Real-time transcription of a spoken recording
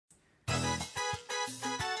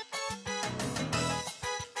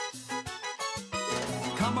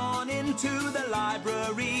Come on into the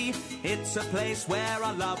library. It's a place where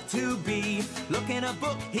I love to be. Look in a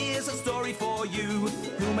book, here's a story for you.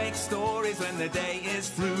 Who makes stories when the day is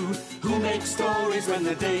through? Who makes stories when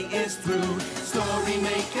the day is through? Story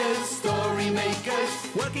makers,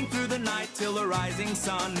 working through the night till the rising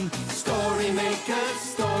sun. Story makers,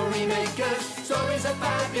 stories are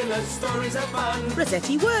fabulous, stories are fun.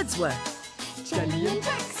 Rossetti Wordsworth. Jelly and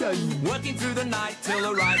Jackson, working through the night till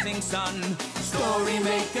the rising sun. Story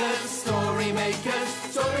makers,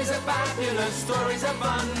 stories are fabulous, stories are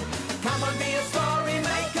fun. Come on, be a story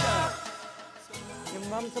maker. Your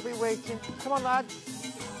mums will be waiting. Come on, lads.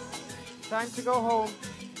 Time to go home.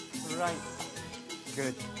 Right.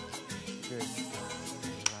 Good. Right.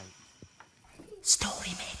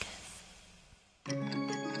 Story makers.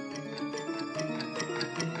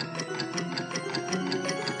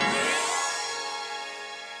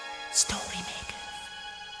 Story makers.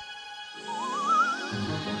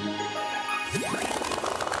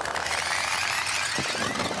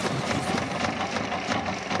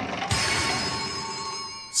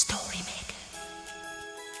 Story makers.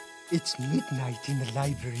 it's midnight in the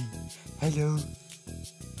library. Hello.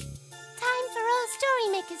 Time for all story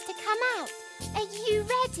makers to come out. Are you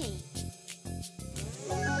ready?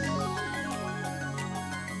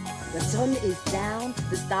 The sun is down,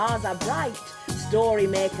 the stars are bright. Story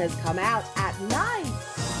makers come out at night.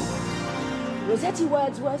 Rossetti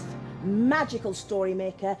Wordsworth, magical story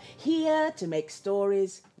maker, here to make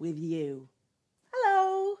stories with you.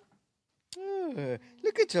 Hello. Oh,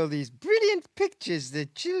 look at all these brilliant pictures the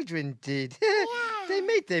children did. They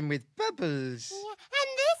made them with bubbles. Yeah.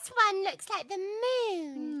 And this one looks like the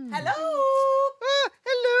moon. Hello. Oh,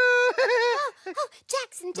 hello. Oh,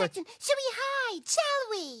 Jackson, shall we hide, shall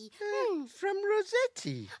we? From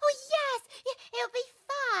Rossetti. Oh, yes. It'll be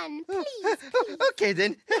fun. Please. Okay,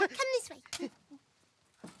 then. Come this way.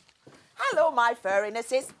 Hello, my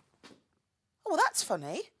furrinesses. Oh, that's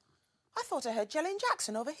funny. I thought I heard Jelly and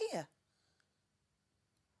Jackson over here.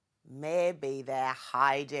 Maybe they're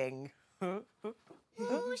hiding. Oh,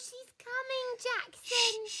 she's coming,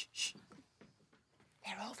 Jackson. Shh.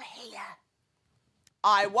 They're over here.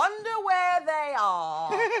 I wonder where they are.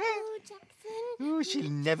 Oh, Jackson. Oh, she'll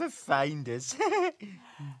never find us. Rossetti!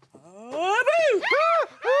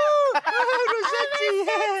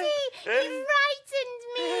 You frightened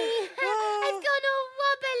me. I've gone all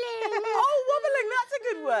wobbling. Oh, wobbling, that's a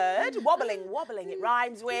good word. Wobbling, it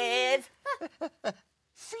rhymes with...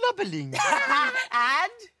 Flubbling.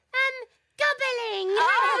 And? Gobbling.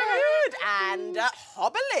 Oh, good. And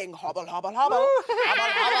hobbling. Hobble. Hobble.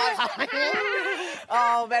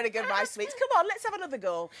 Oh, very good, my sweets. Come on, let's have another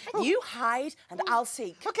go. You hide and I'll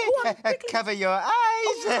seek. Okay, Go on, quickly. cover your eyes.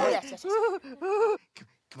 Oh, yes.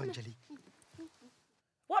 Come on, Jelly.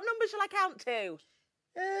 What number shall I count to?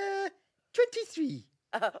 23.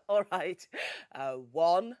 All right.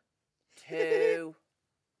 1, 2,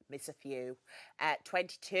 miss a few.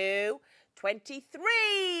 22,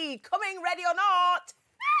 23. Coming, ready or not?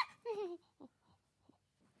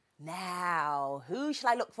 Now, who shall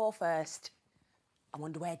I look for first? I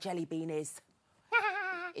wonder where Jelly Bean is.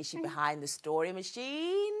 Is she behind the story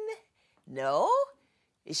machine? No?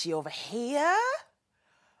 Is she over here?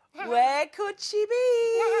 Where could she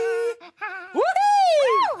be?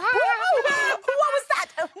 Woohoo! What was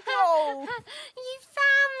that? Oh. You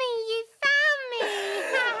found me.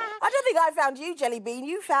 I don't think I found you, Jelly Bean.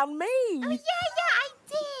 You found me. Oh, yeah, I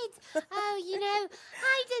did. Oh, you know,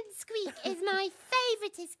 hide and squeak is my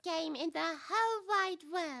favouriteest game in the whole wide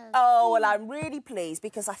world. Oh, well, I'm really pleased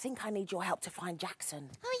because I think I need your help to find Jackson.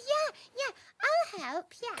 Oh, yeah, I'll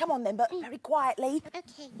help, yeah. Come on then, but very quietly.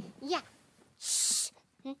 Okay, yeah. Shh.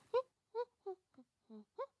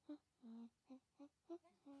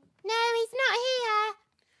 No, he's not here.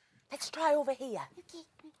 Let's try over here. Okay.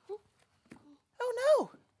 Oh,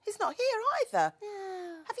 no, he's not here either.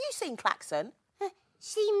 No. Have you seen Klaxon?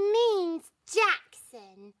 She means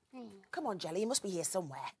Jackson. Come on, Jelly, he must be here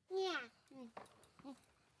somewhere. Yeah.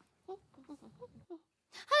 Oh,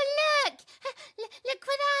 look! Look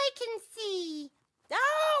what I can see.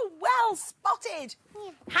 Oh, well spotted.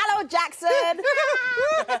 Yeah. Hello, Jackson.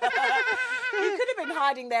 You could have been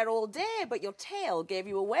hiding there all day, but your tail gave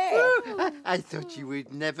you away. I thought you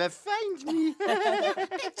would never find me. But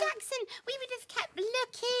Jackson, we would have kept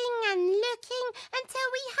looking and looking until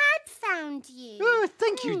we had found you. Oh,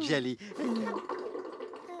 thank you, Jelly.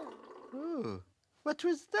 Oh, what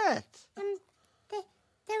was that?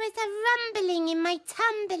 There was a rumbling in my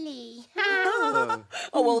tumbly.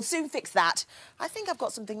 Oh, we'll soon fix that. I think I've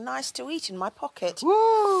got something nice to eat in my pocket.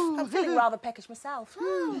 Whoa. I'm feeling rather peckish myself.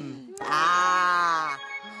 Ah,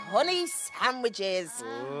 honey sandwiches.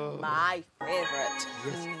 My favourite.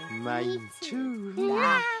 Yes, mine too.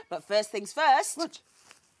 Yeah. But first things first. What?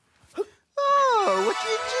 Oh, what are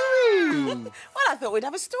you doing? Well, I thought we'd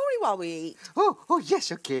have a story while we eat. Oh,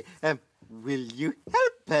 yes, okay. Will you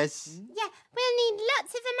help us? Yeah, we'll need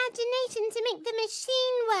lots of imagination to make the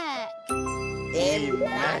machine work.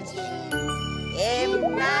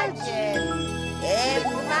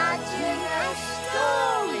 Imagine a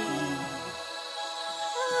story.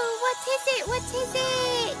 Oh, what is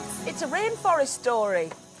it? It's a rainforest story.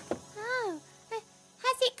 Oh,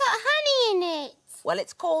 has it got honey in it? Well,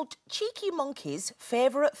 it's called Cheeky Monkey's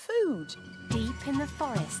Favourite Food. Deep in the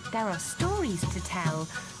forest, there are stories to tell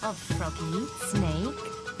of froggy, snake,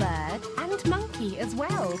 bird and monkey as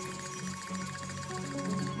well.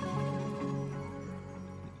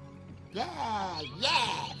 Yeah.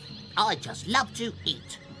 I just love to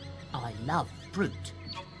eat. I love fruit,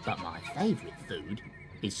 but my favourite food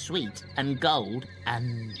is sweet and gold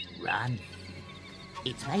and runny.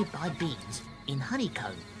 It's made by bees in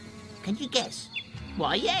honeycomb. Can you guess?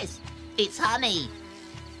 Why, yes, it's honey.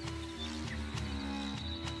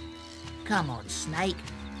 Come on, Snake,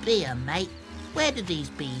 be a mate. Where do these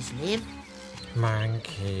bees live?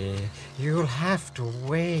 Monkey, you'll have to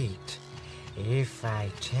wait. If I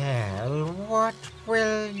tell, what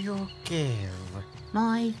will you give?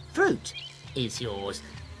 My fruit is yours.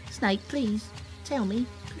 Snake, please, tell me,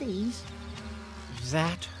 please.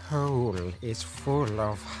 That hole is full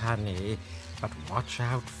of honey, but watch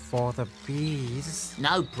out for the bees.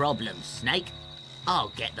 No problem, Snake.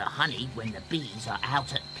 I'll get the honey when the bees are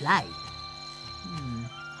out at play.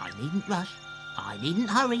 I needn't rush. I needn't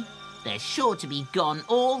hurry. They're sure to be gone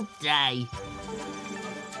all day.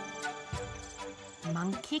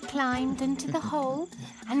 Monkey climbed into the hole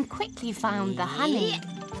and quickly found the honey.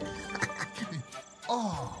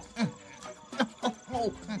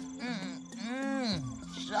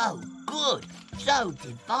 So good, so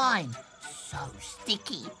divine, so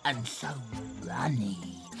sticky and so runny.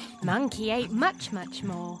 Monkey ate much, much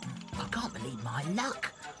more. I can't believe my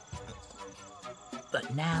luck.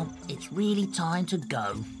 But now it's really time to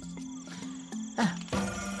go.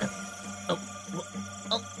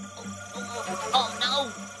 Oh no,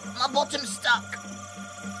 my bottom's stuck.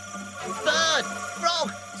 Bird,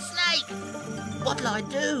 frog, snake. What'll I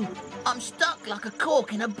do? I'm stuck like a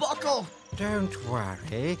cork in a bottle. Don't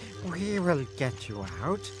worry, we will get you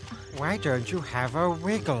out. Why don't you have a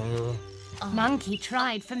wiggle? Monkey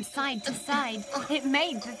tried from side to side. It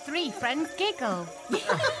made the three friends giggle.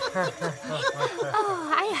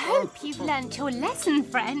 Oh, I hope you've learnt your lesson,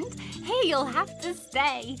 friend. Here you'll have to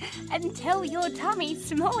stay until your tummy's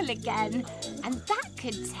small again. And that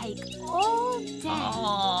could take all day.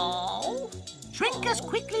 Oh. Shrink as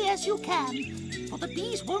quickly as you can, for the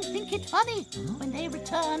bees won't think it funny when they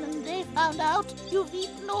return and they found out you've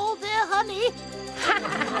eaten all their honey.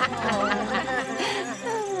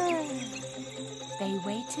 They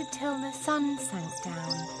waited till the sun sank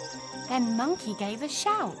down. Then Monkey gave a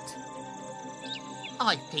shout.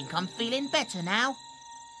 I think I'm feeling better now.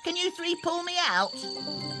 Can you three pull me out?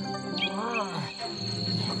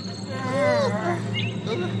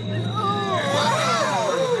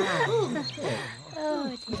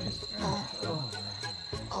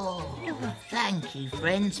 Oh, thank you,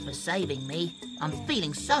 friends, for saving me. I'm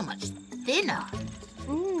feeling so much thinner.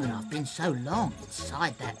 But I've been so long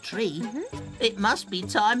inside that tree. It must be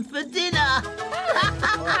time for dinner.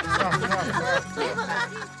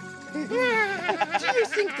 Do you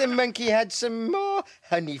think the monkey had some more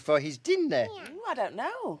honey for his dinner? Ooh, I don't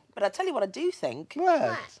know. But I tell you what I do think.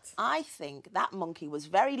 What? I think that monkey was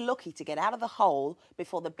very lucky to get out of the hole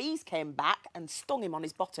before the bees came back and stung him on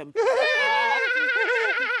his bottom. What's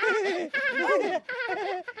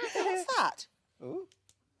that?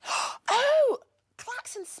 Oh,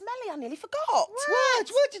 Clax and Smelly, I nearly forgot. What?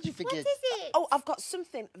 What did you forget? What is it? Oh, I've got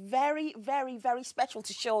something very, very, very special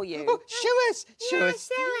to show you. Oh, show us. Show us,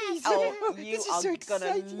 show us. please. Oh, you this is are so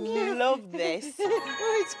gonna exciting. love this.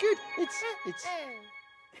 Oh, it's good. It's.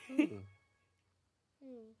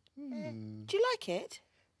 Do you like it?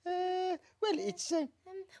 Well, it's. Well,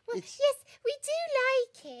 It's- yes, we do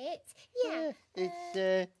like it. Yeah.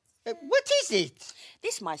 It's. What is it?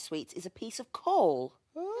 This, my sweets, is a piece of coal.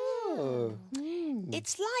 Oh.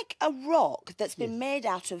 It's like a rock that's been made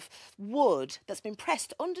out of wood that's been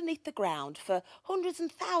pressed underneath the ground for hundreds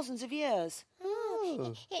and thousands of years. Oh,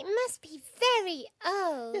 Oh. It must be very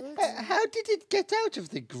old. How did it get out of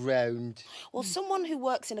the ground? Well, someone who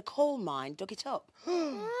works in a coal mine dug it up.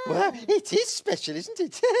 Well, it is special, isn't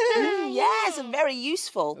it? Yes, and very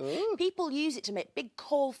useful. Oh. People use it to make big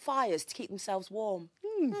coal fires to keep themselves warm.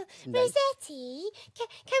 Rosetti,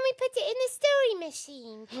 can we put it in the story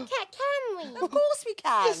machine? Can we? Of course we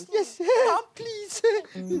can. Yes, please.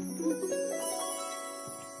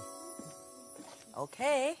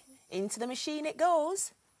 OK, into the machine it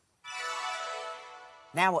goes.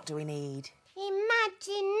 Now what do we need?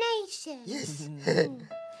 Imagination. Yes.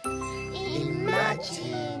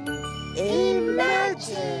 Imagine.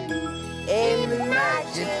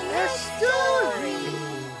 Imagine a story.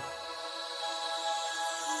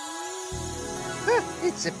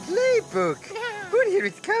 It's a playbook. Oh, here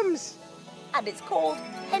it comes. And it's called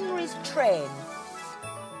Henry's Train.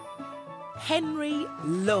 Henry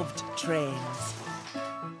loved trains.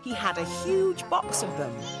 He had a huge box of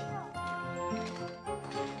them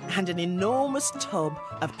and an enormous tub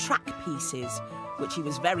of track pieces, which he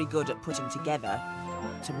was very good at putting together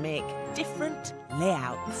to make different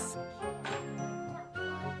layouts.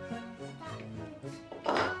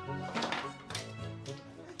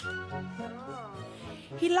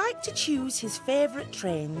 He liked to choose his favourite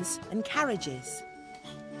trains and carriages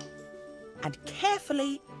and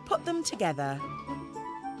carefully put them together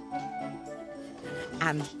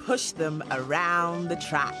and push them around the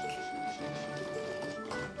track.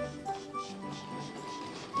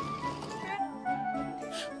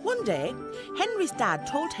 One day, Henry's dad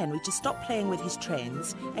told Henry to stop playing with his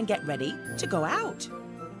trains and get ready to go out.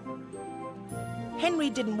 Henry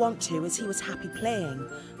didn't want to as he was happy playing,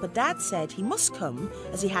 but Dad said he must come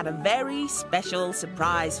as he had a very special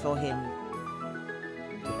surprise for him.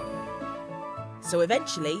 So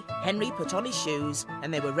eventually, Henry put on his shoes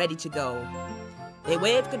and they were ready to go. They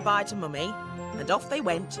waved goodbye to Mummy and off they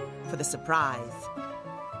went for the surprise.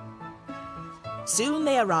 Soon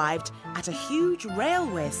they arrived at a huge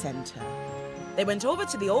railway centre. They went over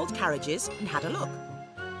to the old carriages and had a look.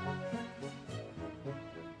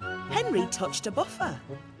 Henry touched a buffer.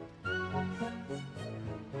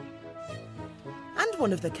 And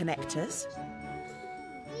one of the connectors.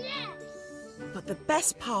 But the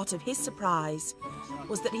best part of his surprise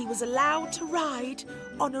was that he was allowed to ride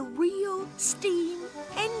on a real steam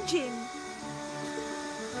engine.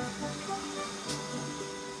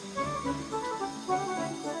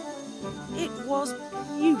 It was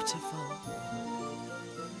beautiful.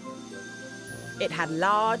 It had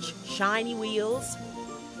large, shiny wheels,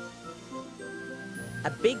 a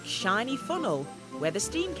big, shiny funnel where the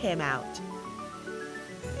steam came out,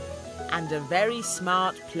 and a very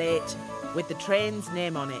smart plate with the train's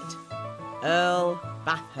name on it, Earl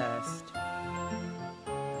Bathurst.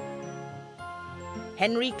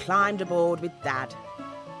 Henry climbed aboard with Dad.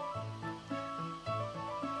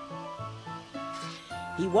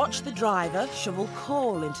 He watched the driver shovel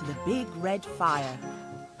coal into the big red fire.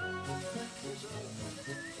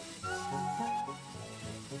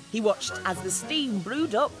 He watched as the steam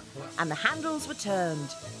brewed up and the handles were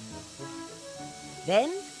turned.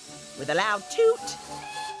 Then, with a loud toot,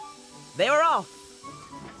 they were off.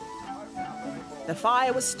 The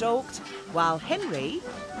fire was stoked while Henry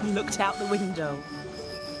looked out the window.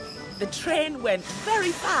 The train went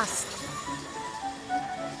very fast.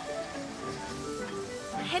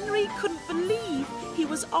 Henry couldn't believe he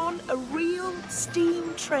was on a real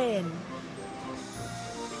steam train.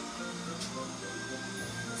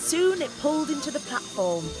 Soon it pulled into the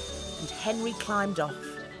platform and Henry climbed off.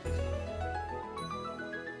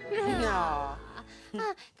 Aww.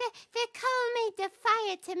 The coal made the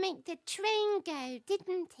fire to make the train go,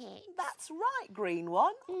 didn't it? That's right, green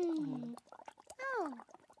one. Oh.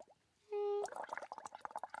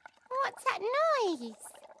 What's that noise?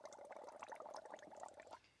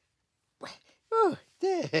 Oh,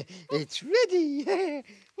 there. It's ready. What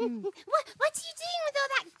are you doing with all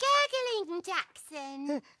that gurgling,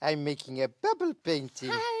 Jackson? I'm making a bubble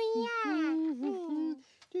painting. Oh, yeah.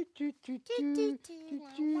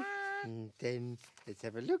 And then let's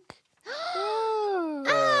have a look.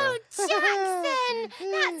 Oh, Jackson!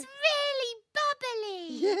 That's really bubbly.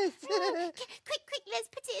 Yes. Quick, let's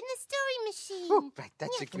put it in the story machine. Oh, right,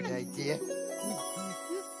 that's a good idea.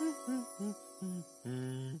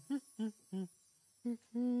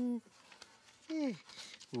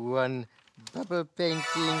 One bubble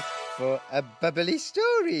painting for a bubbly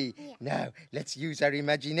story. Yeah. Now, let's use our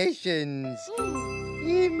imaginations.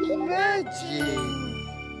 Imagine.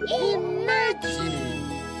 Imagine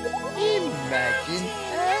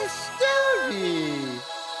a story.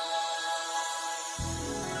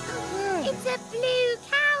 It's a blue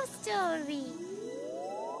cow story.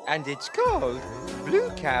 And it's called Blue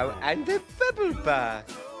Cow and the Bubble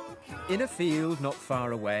Bath. In a field not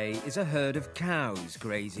far away is a herd of cows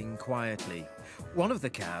grazing quietly. One of the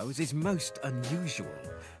cows is most unusual.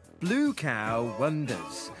 Blue Cow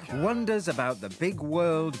wonders about the big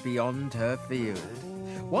world beyond her field.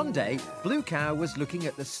 One day, Blue Cow was looking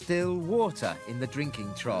at the still water in the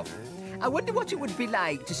drinking trough. I wonder what it would be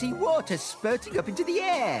like to see water spurting up into the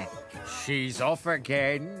air. She's off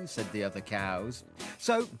again, said the other cows.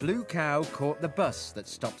 So Blue Cow caught the bus that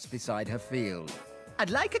stops beside her field.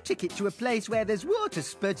 I'd like a ticket to a place where there's water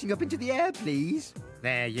spurting up into the air, please.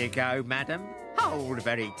 There you go, madam. Hold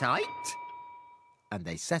very tight. And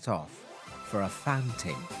they set off for a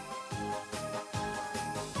fountain.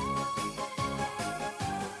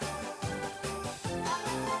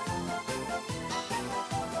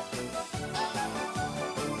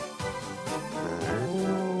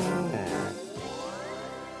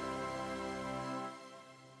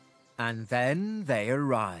 And then they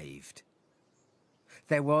arrived.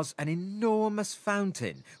 There was an enormous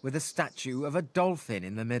fountain with a statue of a dolphin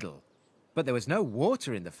in the middle. But there was no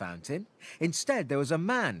water in the fountain. Instead, there was a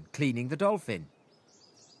man cleaning the dolphin.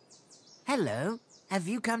 Hello, have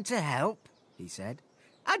you come to help? He said.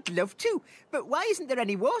 I'd love to, but why isn't there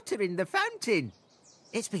any water in the fountain?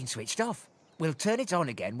 It's been switched off. We'll turn it on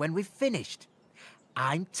again when we've finished.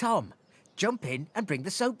 I'm Tom. Jump in and bring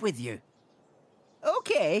the soap with you.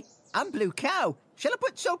 OK, I'm Blue Cow. Shall I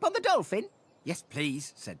put soap on the dolphin? Yes,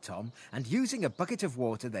 please, said Tom, and using a bucket of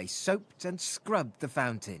water, they soaped and scrubbed the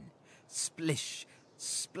fountain. Splish,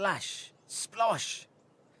 splash, splosh.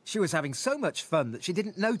 She was having so much fun that she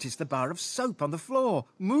didn't notice the bar of soap on the floor.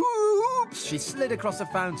 Moops! She slid across the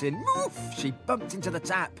fountain. Moof! She bumped into the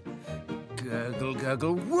tap. Gurgle,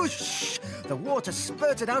 gurgle, whoosh! The water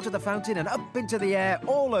spurted out of the fountain and up into the air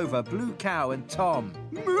all over Blue Cow and Tom.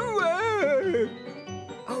 Moo!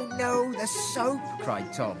 Oh no, the soap,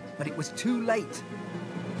 cried Tom, but it was too late.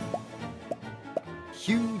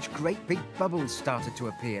 Huge, great big bubbles started to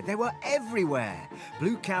appear. They were everywhere.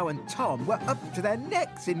 Blue Cow and Tom were up to their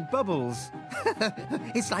necks in bubbles.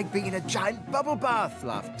 It's like being in a giant bubble bath,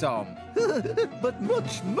 laughed Tom. But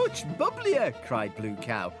much, much bubblier, cried Blue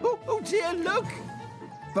Cow. Oh dear, look!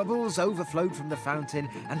 Bubbles overflowed from the fountain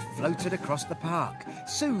and floated across the park.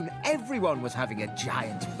 Soon everyone was having a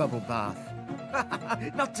giant bubble bath.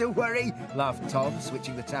 Not to worry, laughed Tom,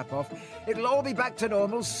 switching the tap off. It'll all be back to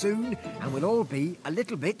normal soon, and we'll all be a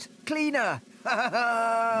little bit cleaner.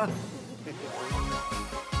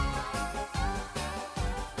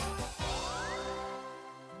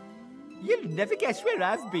 You'll never guess where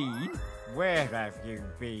I've been. Where have you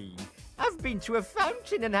been? I've been to a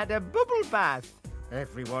fountain and had a bubble bath.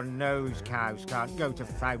 Everyone knows cows can't go to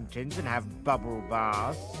fountains and have bubble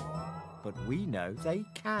baths. But we know they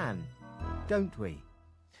can, don't we?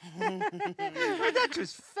 That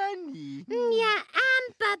was funny. Yeah,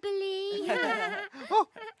 I'm bubbly. Oh,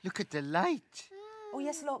 look at the light. Oh,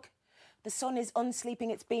 yes, look. The sun is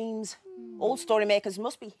unsleeping its beams. All story makers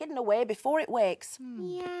must be hidden away before it wakes.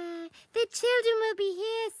 Yeah, the children will be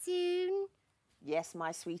here soon. Yes,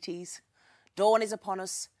 my sweeties. Dawn is upon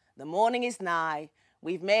us. The morning is nigh.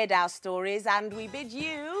 We've made our stories and we bid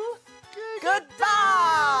you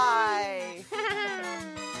goodbye.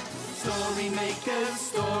 Story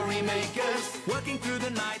makers, working through the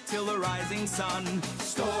night till the rising sun.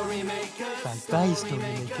 Story makers, Bye-bye, story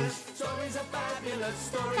makers. Stories are fabulous,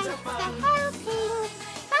 stories Thanks are fun. for helping.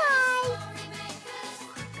 Bye.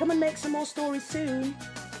 Come and make some more stories soon.